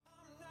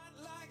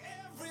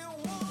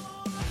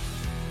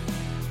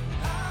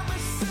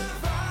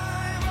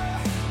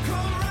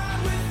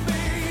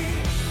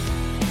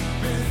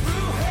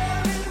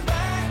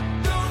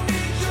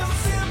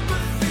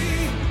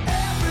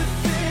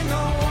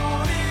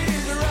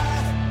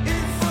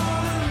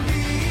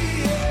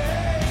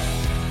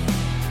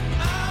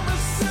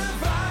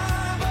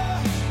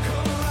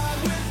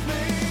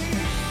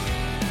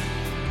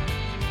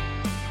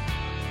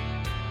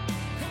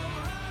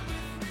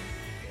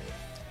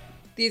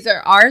These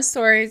are our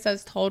stories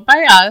as told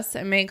by us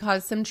and may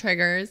cause some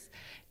triggers.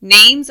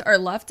 Names are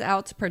left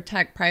out to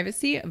protect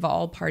privacy of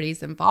all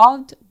parties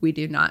involved. We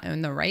do not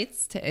own the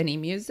rights to any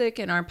music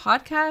in our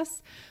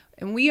podcast,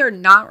 and we are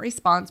not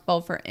responsible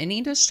for any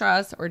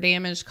distress or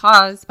damage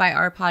caused by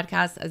our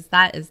podcast, as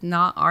that is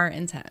not our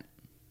intent.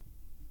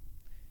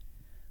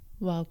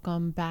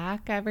 Welcome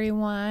back,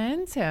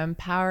 everyone, to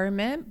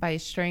Empowerment by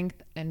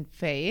Strength and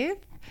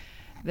Faith.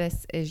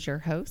 This is your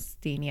host,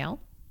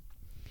 Danielle.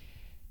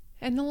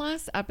 In the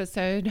last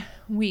episode,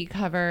 we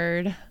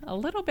covered a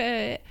little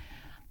bit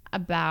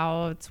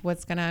about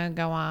what's going to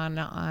go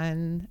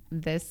on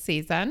this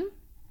season.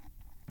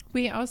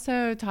 We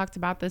also talked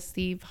about the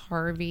Steve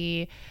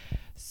Harvey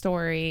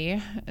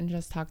story and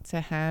just talked to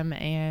him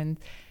and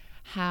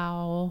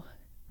how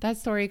that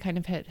story kind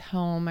of hit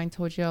home. I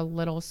told you a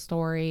little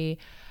story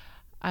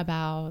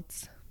about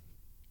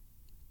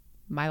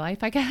my life,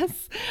 I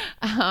guess.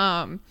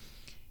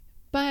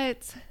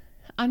 But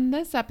on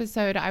this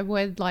episode, I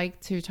would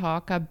like to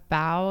talk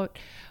about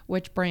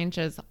which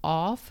branches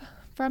off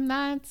from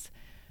that: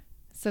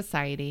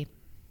 society.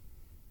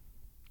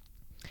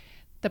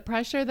 The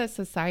pressure that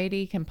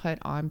society can put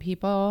on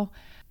people,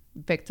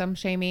 victim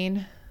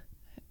shaming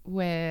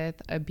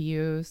with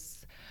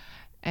abuse,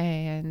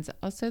 and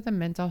also the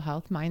mental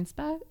health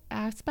mindset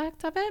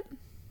aspect of it.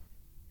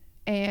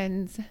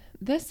 And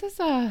this is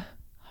a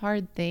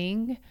hard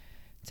thing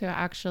to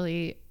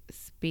actually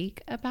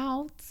speak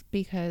about,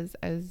 because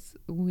as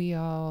we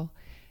all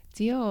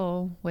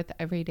deal with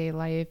everyday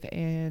life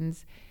and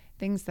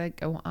things that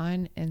go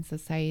on in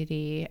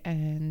society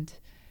and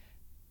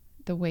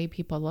the way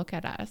people look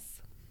at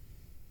us.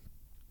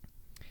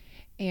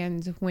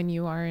 And when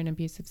you are in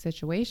abusive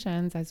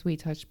situations, as we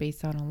touch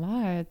base on a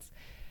lot,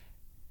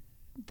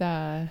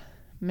 the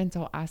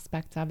mental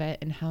aspect of it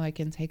and how it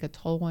can take a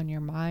toll on your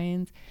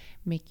mind,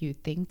 make you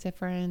think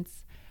different.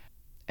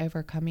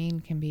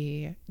 Overcoming can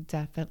be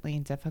definitely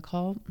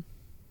difficult.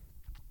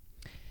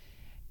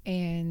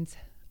 And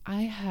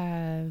I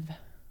have,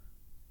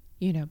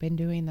 been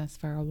doing this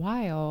for a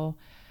while,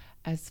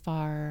 as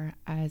far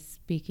as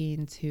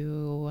speaking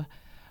to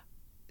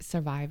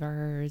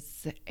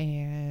survivors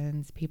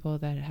and people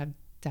that have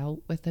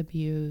dealt with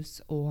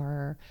abuse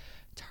or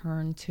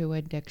turned to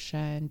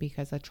addiction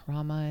because of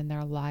trauma in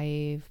their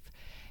life,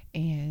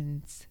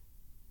 and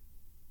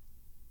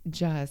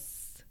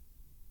just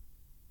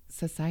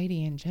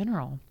society in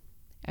general,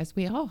 as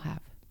we all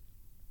have.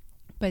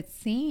 But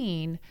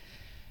seeing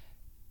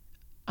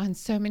on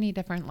so many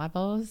different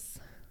levels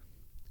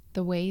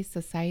the way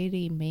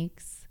society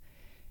makes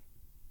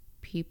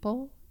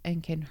people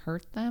and can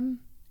hurt them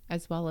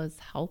as well as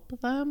help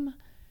them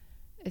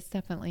is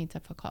definitely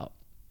difficult.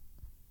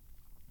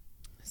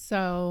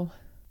 So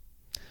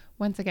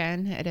once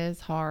again, it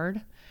is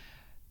hard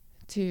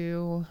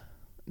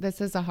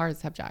this is a hard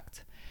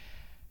subject.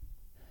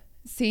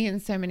 Seeing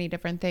so many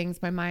different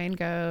things, my mind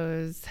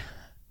goes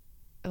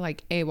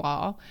like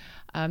AWOL.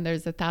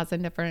 There's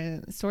 1,000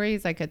 different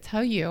stories I could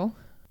tell you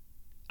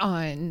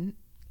on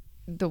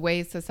the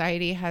way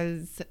society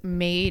has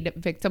made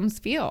victims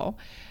feel.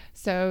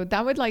 So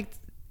I would like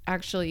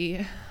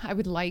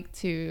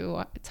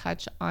to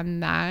touch on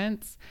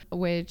that,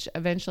 which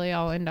eventually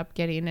I'll end up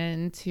getting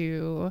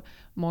into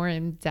more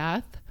in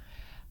depth.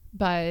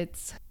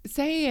 But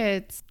say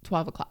it's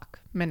 12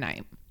 o'clock,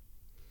 midnight.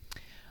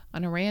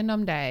 On a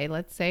random day,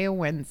 let's say a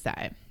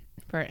Wednesday,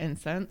 for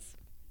instance,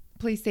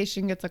 police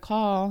station gets a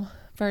call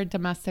for a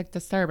domestic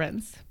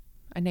disturbance.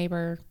 A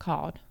neighbor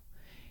called,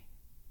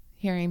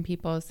 hearing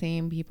people,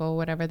 seeing people,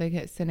 whatever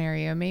the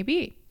scenario may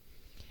be.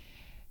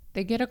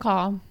 They get a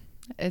call.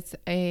 It's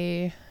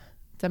a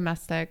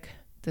domestic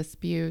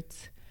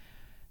dispute.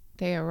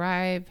 They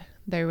arrive.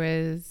 There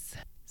was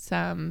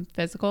some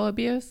physical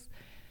abuse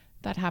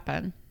that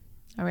happened.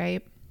 All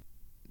right.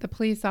 The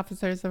police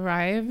officers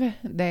arrive.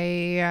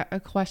 They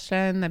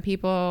question the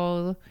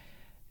people,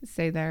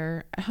 say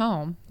their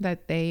home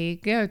that they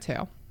go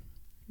to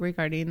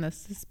regarding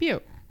this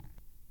dispute.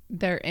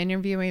 They're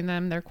interviewing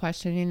them. They're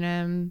questioning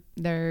them.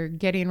 They're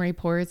getting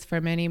reports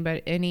from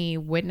any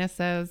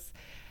witnesses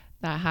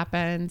that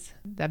happened.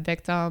 The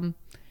victim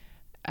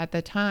at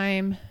the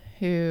time,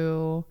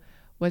 who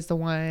was the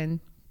one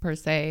per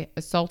se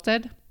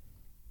assaulted.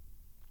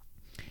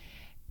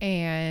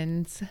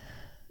 And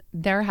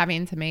they're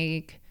having to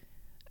make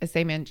a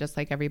statement just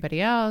like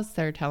everybody else.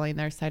 They're telling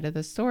their side of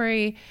the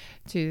story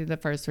to the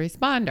first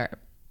responder.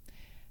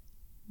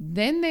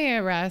 Then they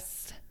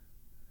arrest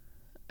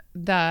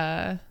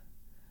the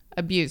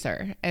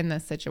abuser in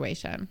this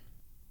situation.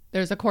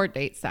 There's a court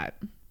date set.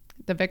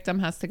 The victim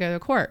has to go to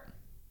court.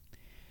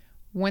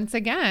 Once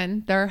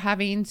again, they're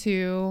having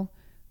to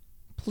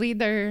plead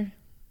their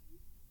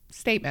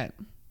statement.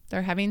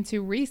 They're having to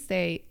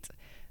restate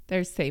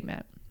their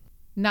statement.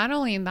 Not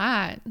only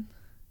that,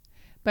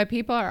 but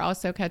people are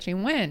also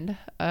catching wind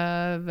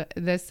of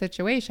this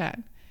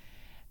situation,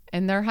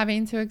 and they're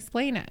having to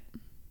explain it.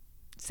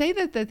 Say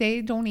that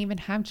they don't even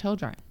have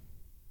children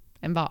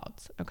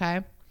involved,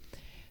 okay?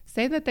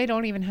 Say that they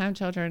don't even have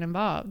children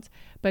involved,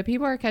 but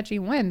people are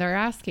catching wind. They're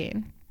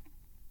asking,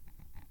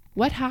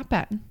 What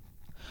happened?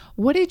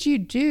 What did you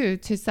do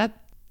to set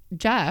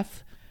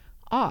Jeff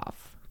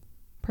off,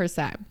 per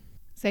se?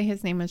 Say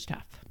his name is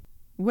Jeff.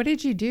 What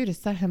did you do to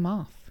set him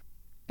off?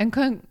 And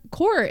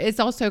court is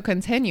also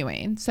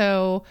continuing.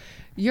 So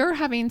you're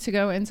having to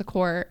go into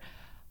court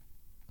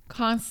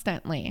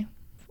constantly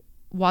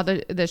while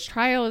this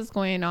trial is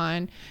going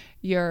on.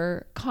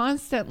 You're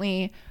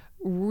constantly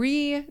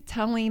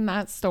retelling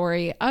that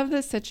story of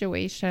the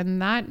situation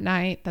that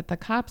night that the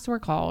cops were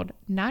called,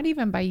 not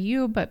even by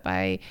you, but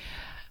by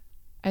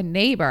a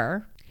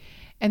neighbor.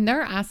 And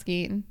they're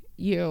asking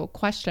you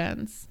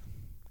questions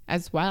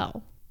as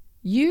well.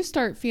 You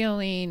start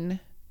feeling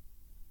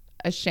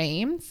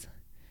ashamed.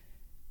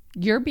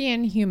 You're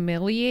being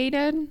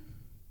humiliated.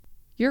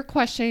 You're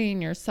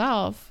questioning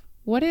yourself.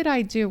 What did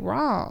I do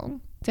wrong?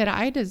 Did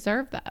I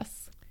deserve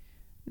this?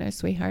 No,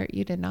 sweetheart,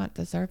 you did not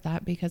deserve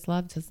that, because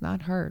love does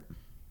not hurt.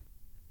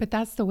 But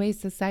that's the way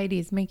society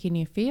is making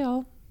you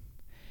feel.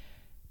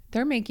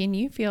 They're making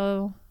you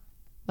feel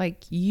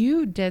like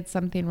you did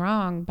something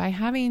wrong by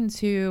having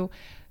to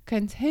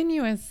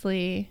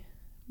continuously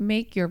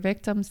make your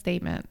victim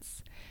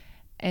statements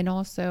and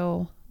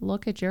also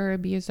look at your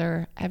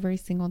abuser every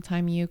single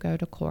time you go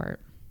to court.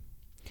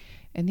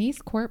 And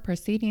these court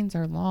proceedings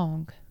are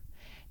long.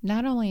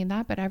 Not only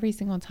that, but every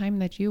single time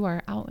that you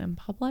are out in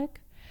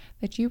public,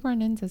 that you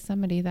run into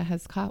somebody that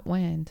has caught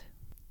wind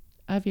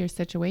of your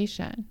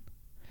situation.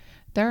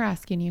 They're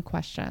asking you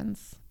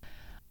questions.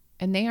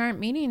 And they aren't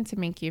meaning to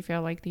make you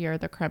feel like you're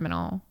the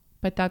criminal,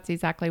 but that's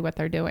exactly what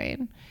they're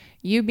doing.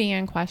 You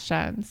being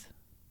questioned.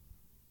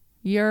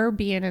 You're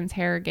being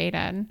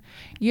interrogated.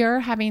 You're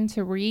having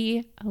to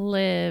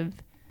relive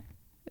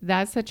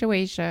that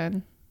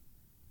situation.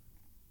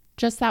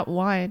 Just that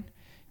one.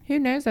 Who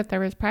knows if there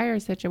was prior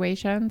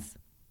situations?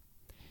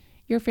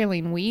 You're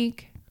feeling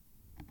weak,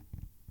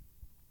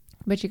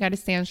 but you got to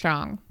stand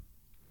strong.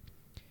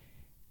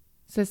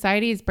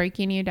 Society is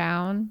breaking you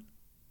down,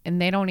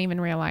 and they don't even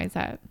realize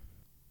it.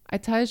 I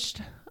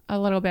touched a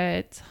little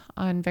bit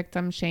on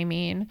victim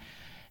shaming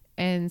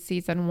in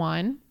season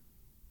 1.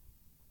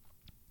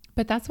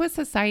 But that's what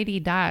society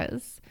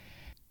does.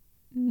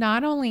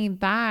 Not only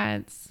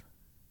that,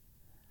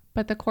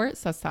 but the court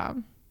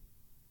system.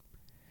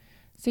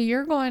 So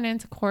you're going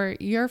into court,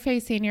 you're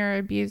facing your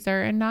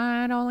abuser, and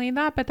not only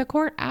that, but the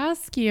court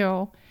asks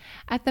you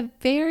at the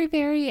very,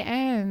 very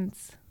end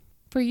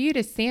for you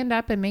to stand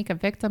up and make a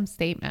victim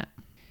statement.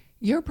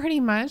 You're pretty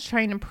much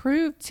trying to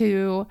prove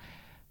to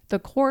the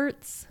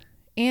courts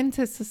and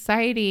to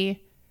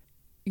society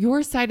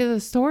your side of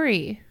the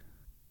story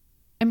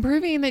and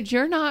proving that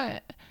you're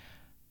not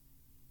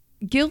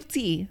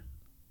guilty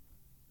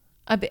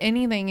of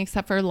anything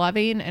except for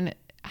loving and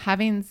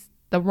having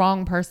the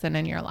wrong person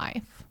in your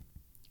life.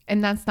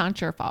 And that's not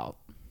your fault.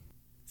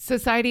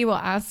 Society will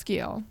ask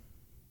you,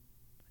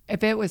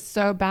 if it was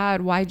so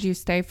bad, why'd you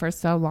stay for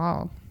so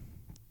long?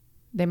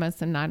 They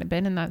must have not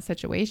been in that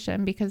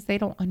situation, because they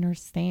don't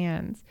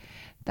understand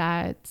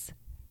that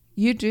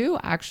you do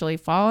actually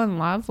fall in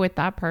love with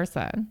that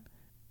person.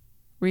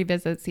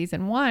 Revisit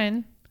season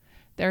 1.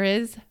 There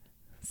is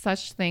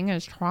such thing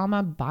as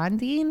trauma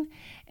bonding,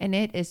 and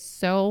it is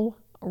so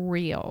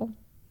real.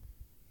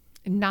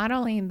 Not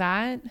only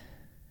that,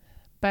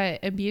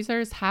 but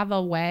abusers have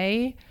a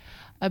way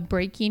of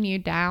breaking you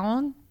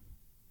down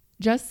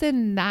just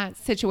in that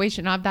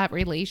situation of that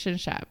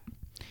relationship.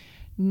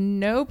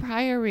 No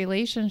prior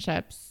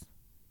relationships,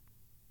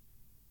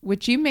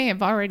 which you may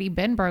have already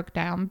been broke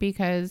down,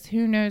 because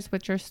who knows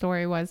what your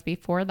story was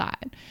before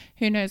that?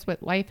 Who knows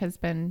what life has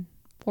been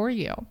for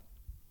you?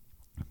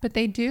 But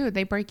they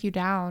break you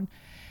down.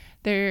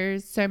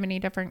 There's so many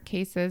different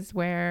cases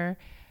where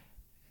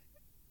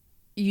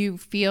you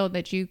feel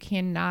that you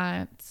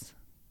cannot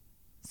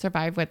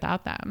survive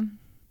without them.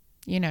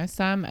 You know,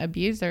 some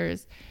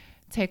abusers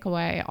take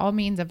away all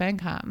means of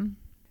income.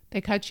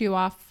 They cut you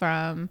off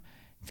from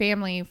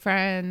family,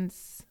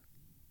 friends,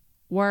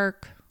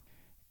 work,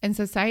 and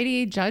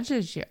society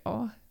judges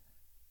you.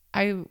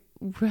 I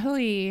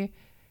really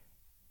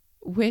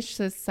wish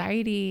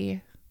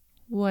society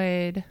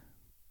would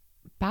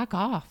back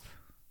off.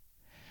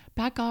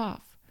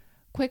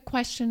 Quit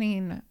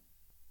questioning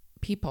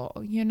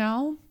people, you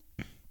know?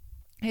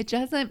 It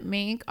doesn't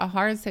make a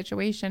hard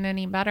situation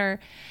any better.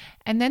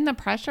 And then the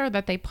pressure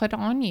that they put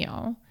on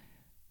you.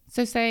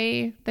 So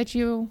say that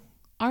you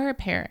are a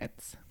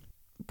parent,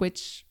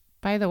 which,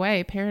 by the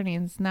way,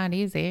 parenting is not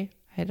easy.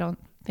 I don't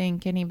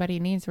think anybody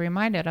needs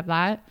reminded of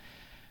that.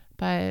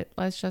 But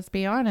let's just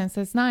be honest,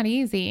 it's not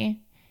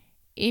easy.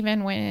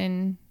 Even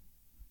when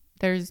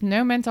there's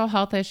no mental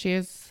health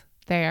issues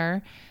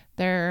there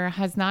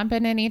has not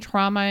been any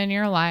trauma in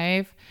your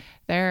life,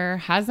 there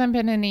hasn't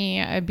been any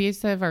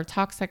abusive or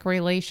toxic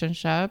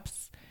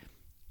relationships,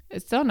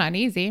 it's still not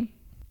easy.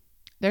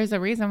 There's a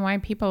reason why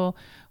people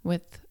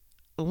with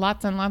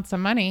lots and lots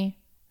of money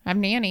have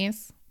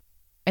nannies,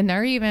 and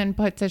they're even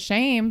put to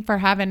shame for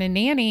having a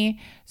nanny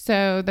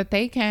so that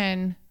they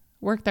can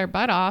work their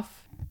butt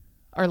off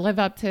or live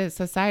up to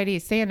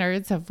society's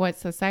standards of what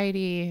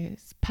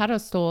society's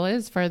pedestal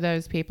is for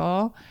those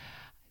people.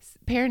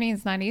 parenting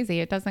is not easy.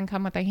 It doesn't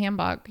come with a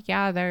handbook.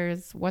 Yeah,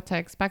 there's what to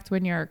expect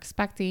when you're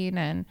expecting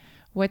and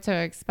what to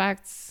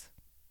expect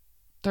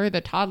through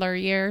the toddler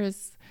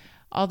years,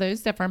 all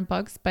those different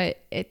books,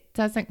 but it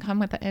doesn't come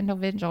with an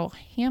individual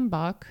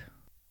handbook.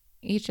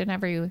 Each and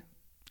every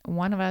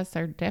one of us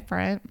are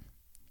different,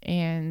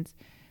 and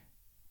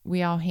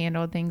we all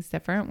handle things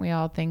different. We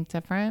all think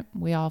different.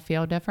 We all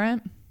feel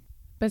different.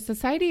 But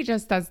society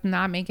just does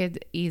not make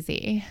it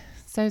easy.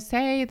 So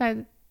say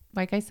that,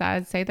 like I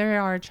said, say there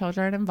are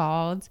children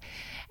involved,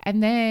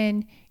 and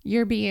then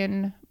you're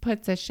being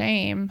put to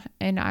shame.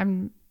 And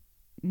I'm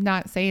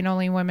not saying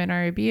only women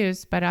are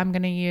abused, but I'm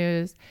going to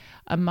use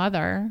a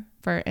mother,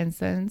 for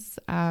instance,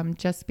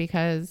 just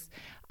because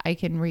I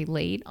can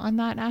relate on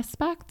that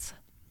aspect.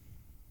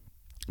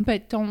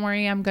 But don't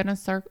worry, I'm going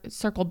to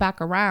circle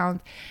back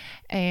around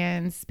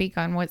and speak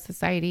on what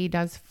society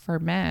does for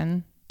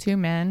men, to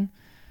men,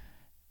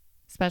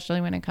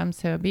 especially when it comes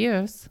to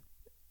abuse.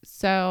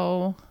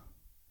 So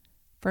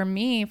for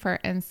me, for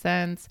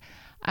instance,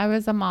 I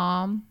was a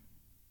mom.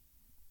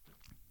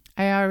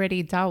 I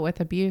already dealt with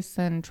abuse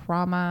and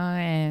trauma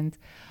and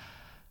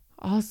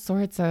all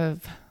sorts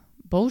of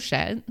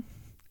bullshit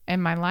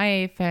in my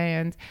life.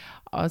 And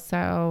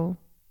also,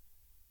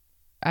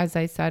 as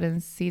I said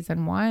in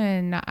season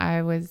 1,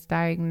 I was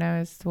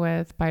diagnosed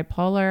with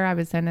bipolar. I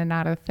was in and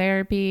out of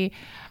therapy.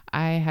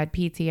 I had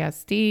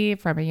PTSD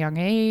from a young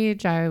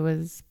age. I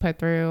was put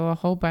through a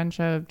whole bunch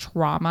of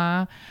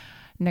trauma,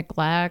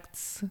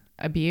 neglect,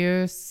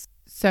 abuse.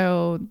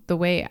 So the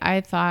way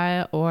I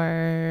thought,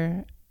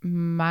 or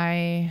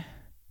my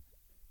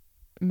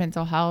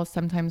mental health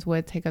sometimes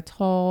would take a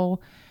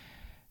toll,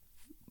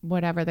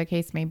 whatever the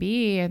case may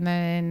be. And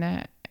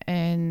then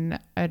in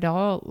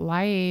adult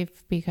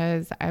life,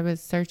 because I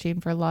was searching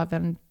for love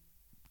in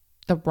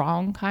the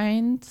wrong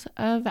kind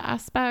of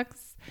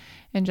aspects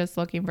and just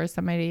looking for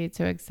somebody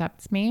to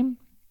accept me,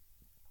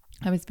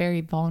 I was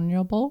very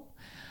vulnerable.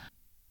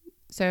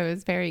 So it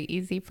was very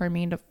easy for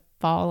me to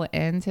fall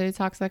into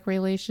toxic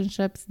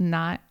relationships,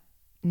 not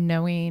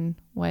knowing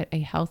what a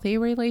healthy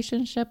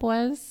relationship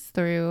was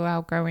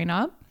throughout growing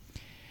up.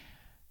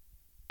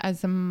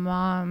 As a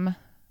mom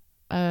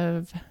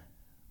of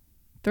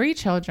 3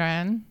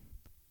 children,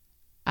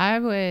 I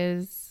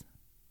was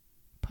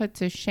put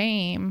to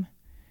shame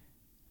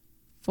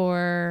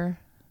for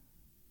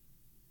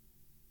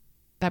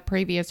that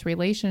previous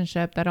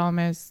relationship that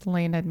almost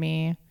landed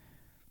me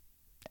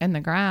in the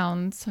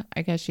ground,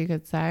 I guess you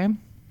could say.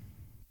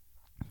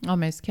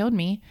 Almost killed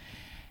me.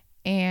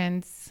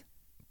 And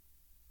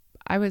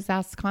I was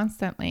asked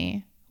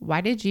constantly,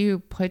 why did you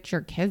put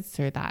your kids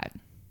through that?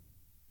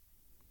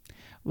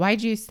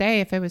 Why'd you stay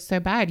if it was so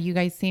bad? You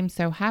guys seem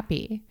so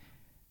happy.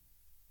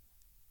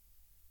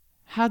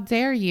 How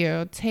dare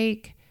you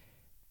take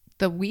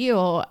the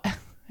wheel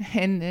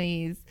in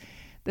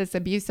this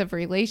abusive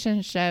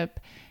relationship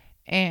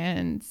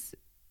and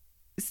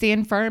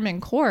stand firm in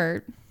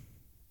court?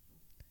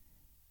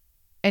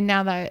 And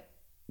now that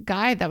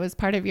guy that was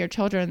part of your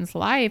children's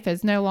life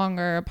is no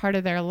longer a part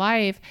of their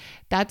life.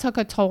 That took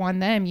a toll on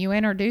them. You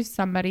introduced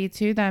somebody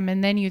to them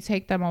and then you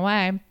take them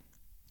away.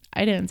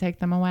 I didn't take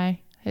them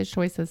away. His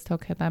choices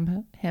took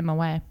him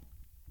away.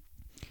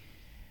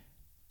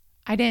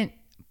 I didn't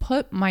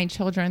put my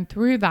children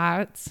through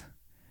that.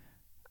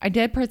 I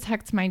did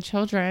protect my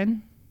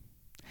children.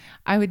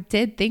 I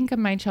did think of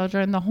my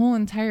children the whole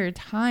entire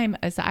time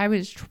as I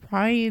was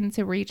trying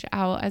to reach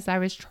out, as I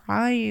was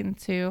trying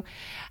to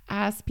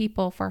ask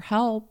people for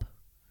help.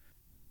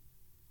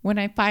 When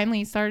I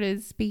finally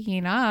started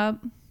speaking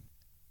up,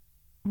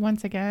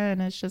 once again,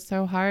 it's just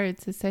so hard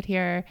to sit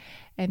here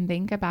and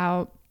think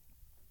about.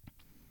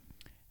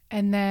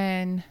 And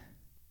then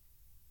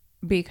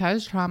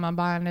because trauma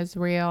bond is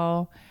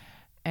real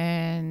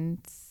and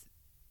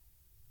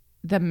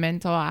the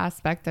mental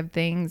aspect of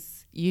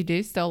things, you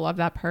do still love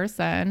that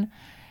person.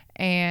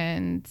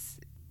 And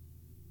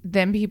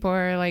then people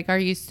are like, are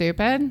you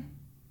stupid?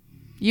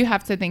 You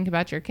have to think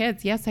about your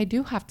kids. Yes, I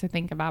do have to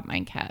think about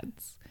my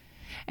kids.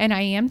 And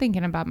I am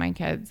thinking about my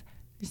kids.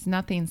 There's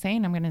nothing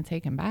saying I'm going to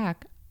take him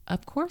back.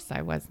 Of course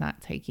I was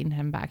not taking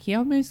him back. He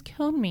almost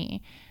killed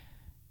me.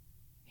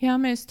 He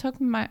almost took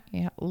my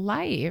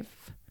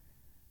life.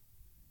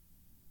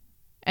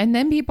 And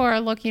then people are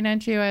looking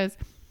at you as,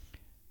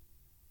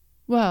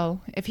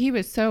 well, if he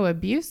was so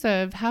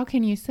abusive, how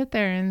can you sit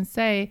there and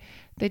say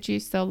that you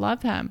still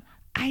love him?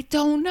 I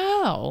don't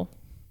know.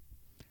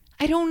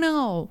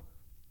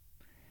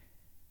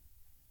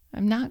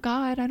 I'm not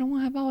God. I don't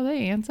have all the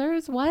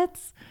answers. What?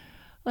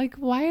 Like,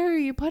 why are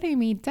you putting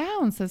me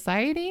down,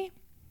 society?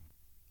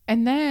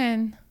 And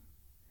then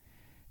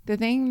the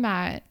thing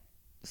that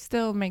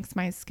still makes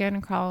my skin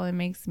crawl and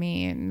makes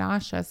me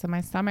nauseous and my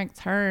stomach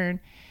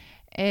turn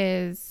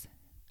is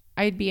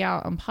I'd be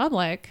out in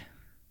public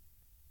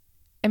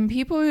and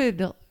people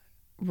would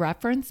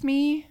reference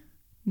me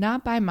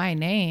not by my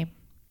name.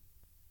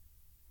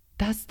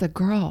 That's the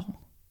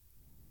girl.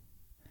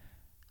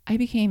 I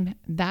became,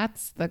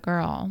 that's the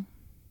girl.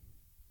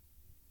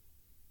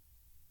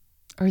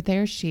 Or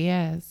there she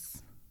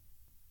is.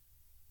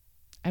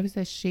 I was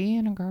a she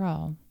and a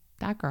girl.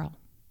 That girl.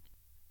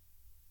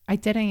 I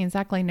didn't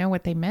exactly know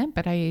what they meant,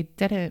 but I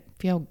didn't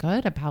feel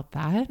good about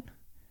that.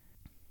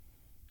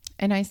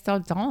 And I still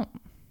don't.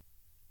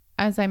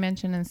 As I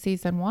mentioned in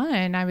season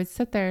 1, I would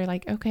sit there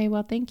like, okay,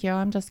 well, thank you.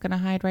 I'm just going to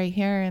hide right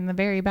here in the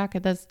very back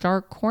of this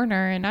dark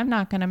corner and I'm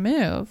not going to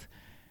move.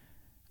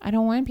 I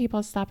don't want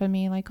people stopping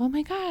me like, oh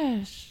my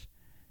gosh,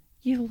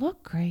 you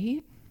look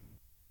great.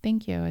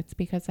 Thank you. It's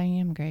because I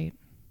am great.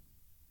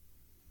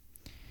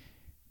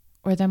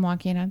 Or them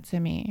walking up to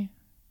me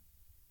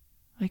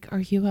like,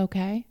 are you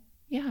okay?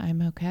 Yeah,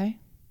 I'm okay.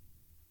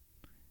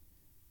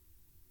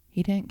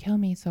 He didn't kill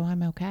me, so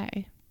I'm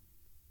okay.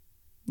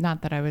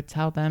 Not that I would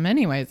tell them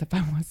anyways if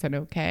I wasn't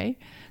okay,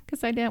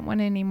 because I didn't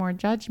want any more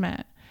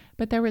judgment.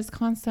 But there was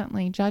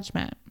constantly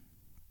judgment.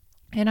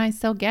 And I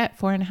still get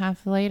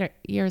 4.5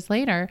 years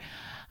later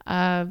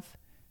of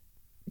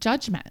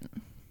judgment.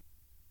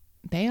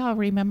 They all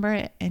remember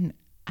it, and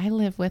I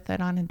live with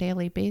it on a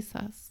daily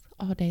basis,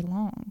 all day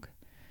long.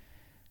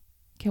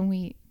 Can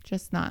we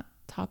just not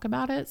talk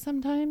about it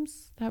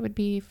sometimes? That would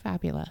be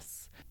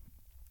fabulous.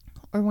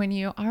 Or when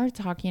you are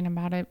talking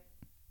about it,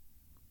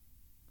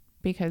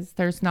 because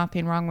there's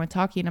nothing wrong with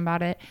talking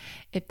about it,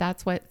 if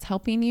that's what's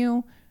helping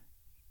you,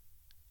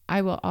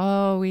 I will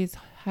always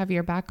have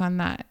your back on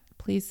that.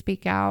 Please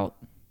speak out.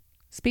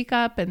 Speak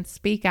up and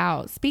speak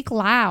out. Speak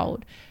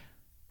loud.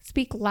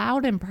 Speak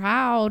loud and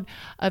proud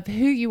of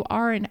who you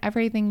are and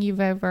everything you've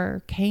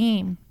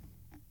overcame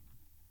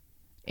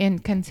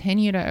and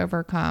continue to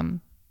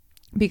overcome,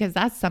 because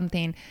that's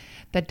something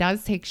that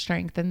does take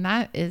strength, and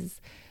that is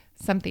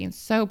something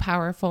so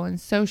powerful and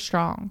so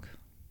strong.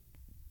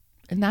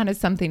 And that is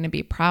something to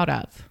be proud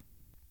of.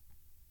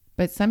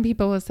 But some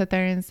people will sit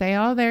there and say,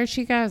 oh, there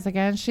she goes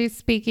again. She's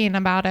speaking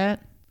about it.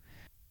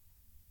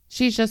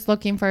 She's just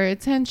looking for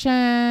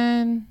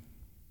attention.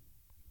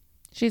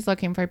 She's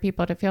looking for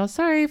people to feel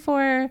sorry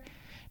for.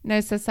 No,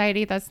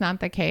 society, that's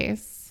not the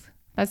case.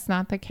 That's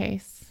not the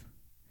case.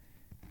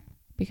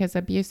 Because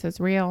abuse is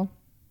real.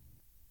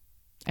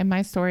 And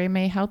my story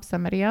may help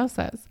somebody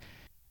else's.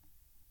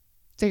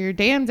 So you're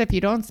damned if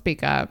you don't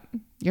speak up.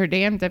 You're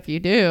damned if you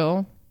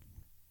do.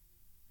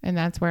 And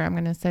that's where I'm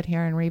going to sit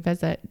here and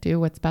revisit, do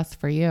what's best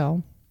for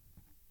you.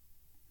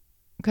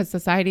 Because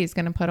society is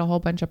going to put a whole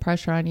bunch of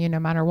pressure on you no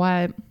matter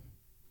what.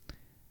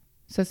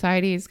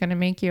 Society is going to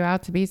make you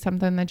out to be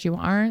something that you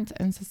aren't.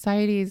 And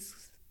society is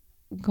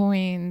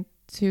going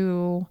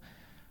to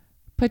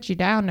put you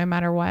down no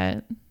matter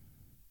what.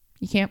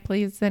 You can't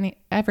please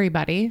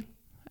everybody,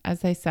 as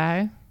they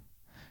say.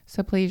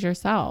 So please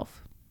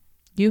yourself.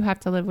 You have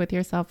to live with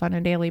yourself on a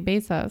daily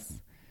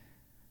basis.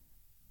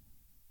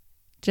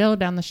 Jill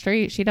down the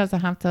street, she doesn't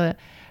have to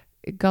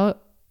go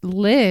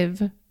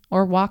live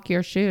or walk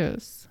your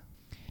shoes.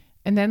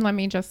 And then let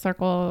me just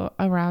circle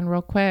around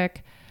real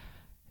quick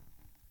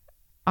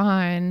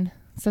on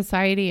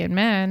society and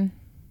men.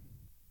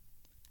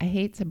 I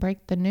hate to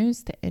break the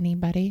news to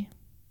anybody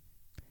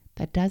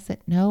that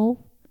doesn't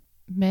know.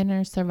 Men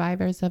are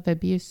survivors of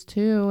abuse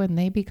too, and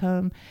they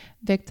become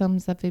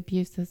victims of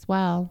abuse as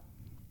well.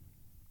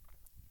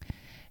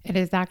 It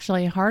is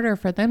actually harder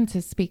for them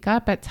to speak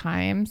up at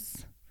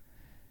times.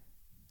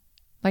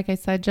 Like I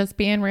said, just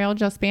being real,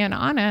 just being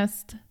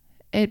honest,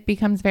 it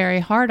becomes very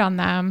hard on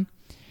them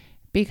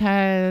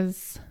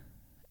because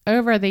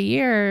over the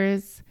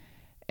years,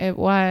 it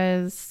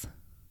was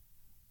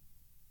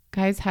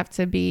guys have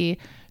to be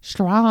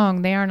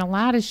strong. They aren't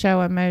allowed to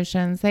show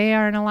emotions. They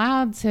aren't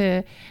allowed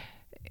to,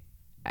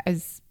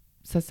 as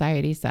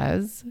society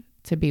says,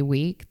 to be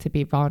weak, to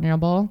be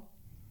vulnerable,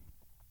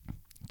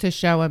 to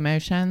show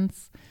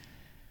emotions.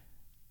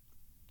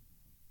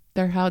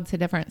 They're held to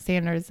different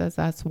standards as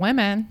us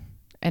women.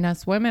 And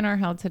us women are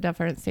held to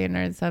different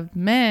standards of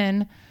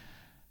men.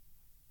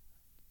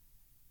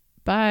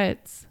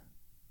 But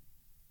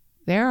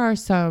there are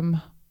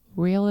some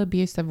real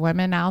abusive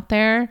women out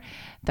there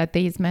that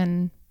these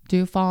men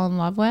do fall in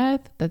love with,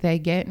 that they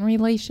get in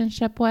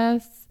relationship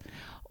with,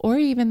 or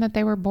even that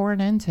they were born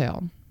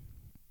into.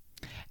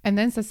 And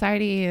then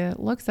society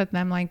looks at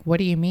them like, what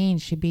do you mean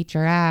she beat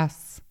your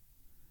ass?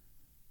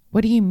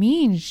 What do you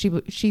mean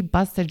she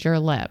busted your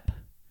lip?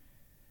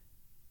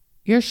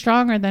 You're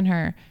stronger than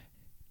her.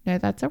 No,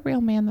 that's a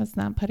real man that's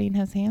not putting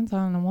his hands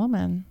on a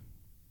woman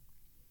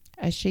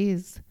as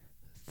she's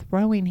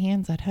throwing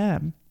hands at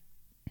him.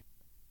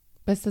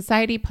 But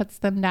society puts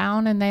them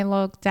down, and they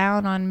look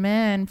down on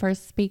men for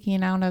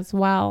speaking out as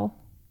well.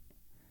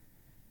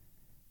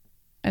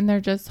 And they're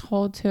just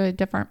held to a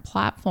different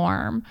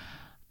platform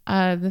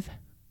of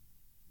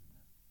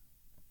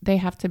they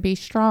have to be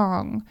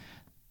strong.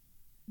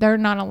 They're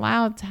not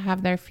allowed to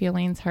have their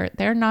feelings hurt.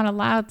 They're not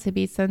allowed to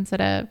be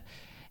sensitive.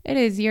 It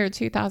is year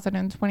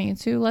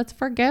 2022. Let's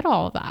forget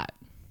all that.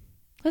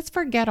 Let's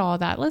forget all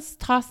that. Let's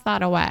toss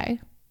that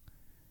away.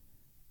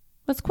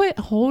 Let's quit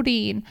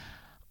holding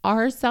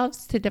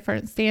ourselves to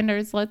different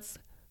standards. Let's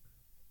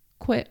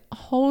quit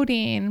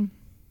holding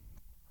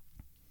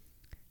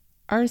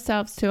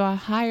ourselves to a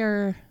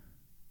higher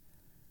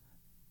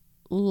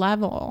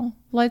level.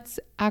 Let's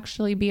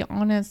actually be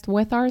honest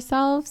with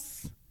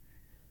ourselves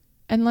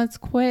and let's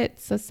quit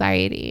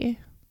society.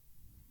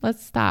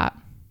 Let's stop.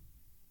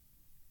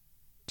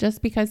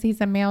 Just because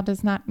he's a male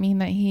does not mean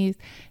that he's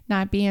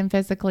not being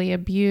physically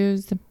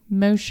abused,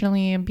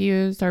 emotionally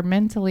abused, or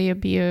mentally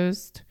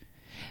abused.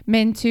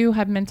 Men too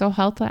have mental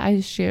health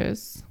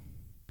issues,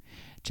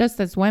 just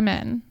as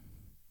women.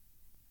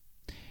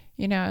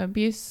 You know,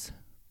 abuse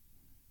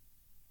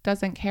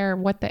doesn't care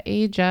what the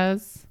age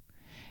is.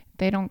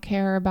 They don't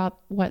care about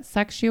what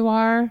sex you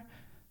are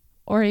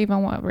or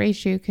even what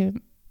race you could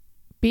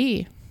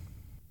be.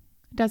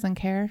 It doesn't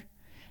care.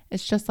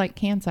 It's just like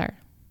cancer.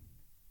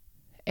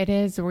 It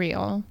is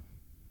real.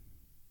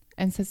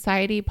 And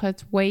society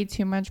puts way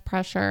too much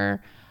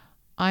pressure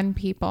on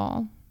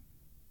people.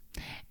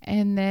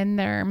 And then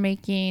they're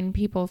making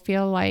people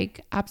feel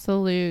like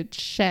absolute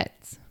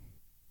shit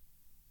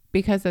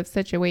because of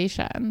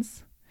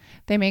situations.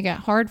 They make it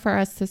hard for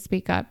us to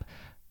speak up.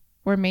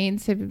 We're made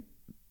to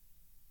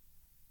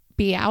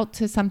be out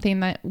to something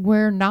that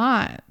we're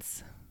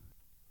not.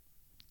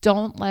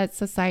 Don't let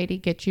society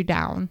get you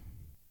down.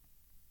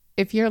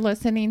 If you're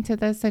listening to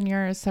this and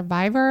you're a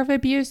survivor of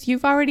abuse,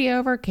 you've already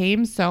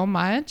overcame so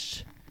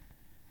much.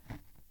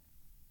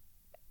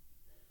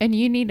 And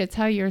you need to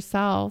tell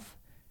yourself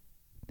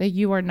that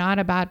you are not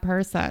a bad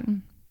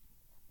person.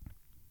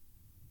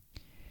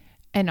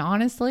 And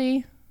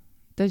honestly,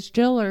 does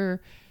Jill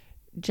or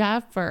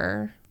Jeff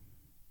or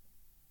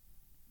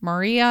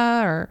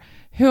Maria or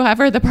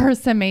whoever the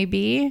person may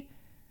be,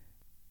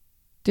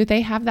 do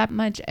they have that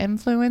much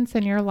influence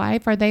in your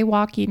life? Are they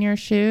walking your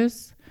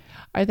shoes?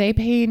 Are they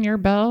paying your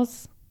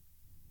bills?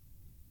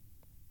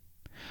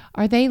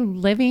 Are they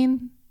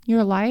living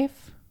your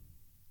life?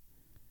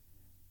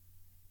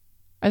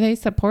 Are they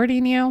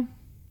supporting you?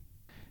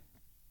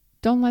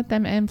 Don't let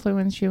them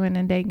influence you in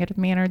a negative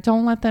manner.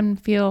 Don't let them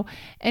feel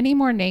any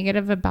more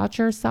negative about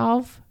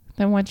yourself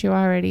than what you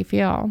already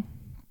feel.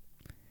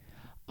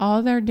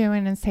 All they're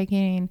doing is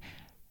taking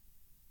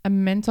a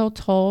mental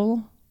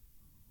toll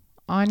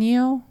on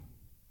you.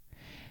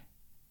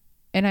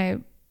 And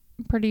I'm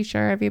pretty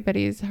sure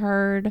everybody's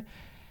heard,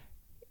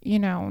 you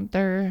know,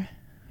 they're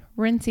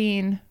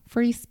renting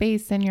free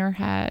space in your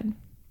head.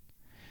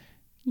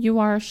 You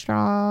are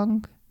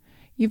strong.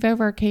 You've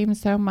overcame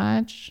so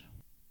much.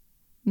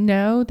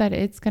 Know that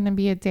it's going to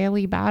be a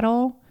daily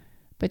battle,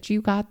 but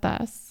you got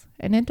this.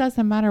 And it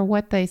doesn't matter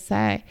what they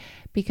say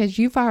because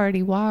you've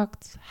already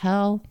walked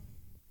hell.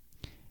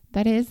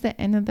 That is the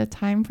end of the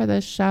time for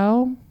this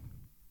show.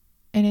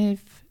 And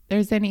if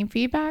there's any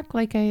feedback,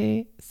 like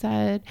I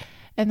said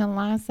in the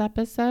last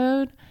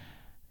episode,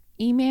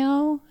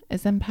 email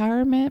is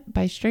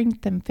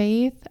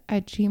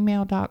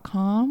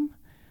empowermentbystrengthandfaith@gmail.com.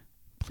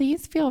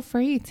 Please feel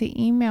free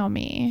to email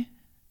me.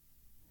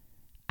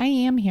 I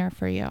am here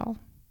for you.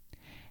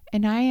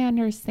 And I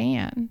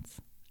understand.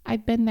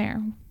 I've been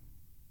there.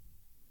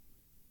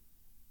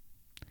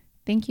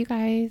 Thank you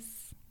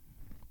guys.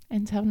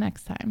 Until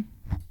next time.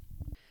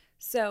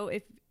 So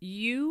if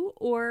you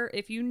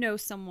know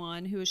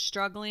someone who is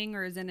struggling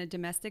or is in a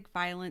domestic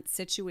violence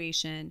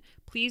situation,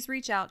 please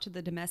reach out to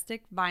the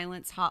Domestic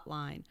Violence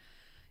Hotline,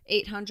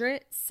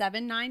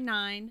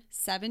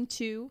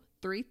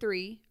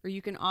 800-799-7233, or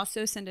you can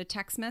also send a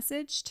text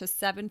message to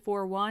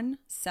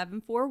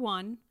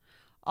 741-741.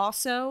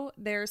 Also,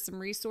 there's some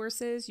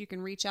resources. You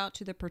can reach out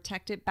to the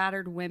Protected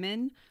Battered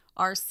Women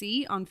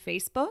RC on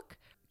Facebook.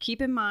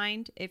 Keep in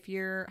mind, if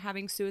you're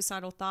having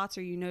suicidal thoughts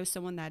or you know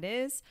someone that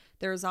is,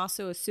 there is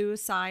also a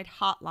suicide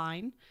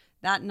hotline.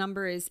 That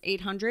number is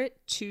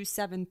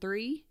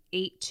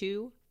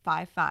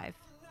 800-273-8255.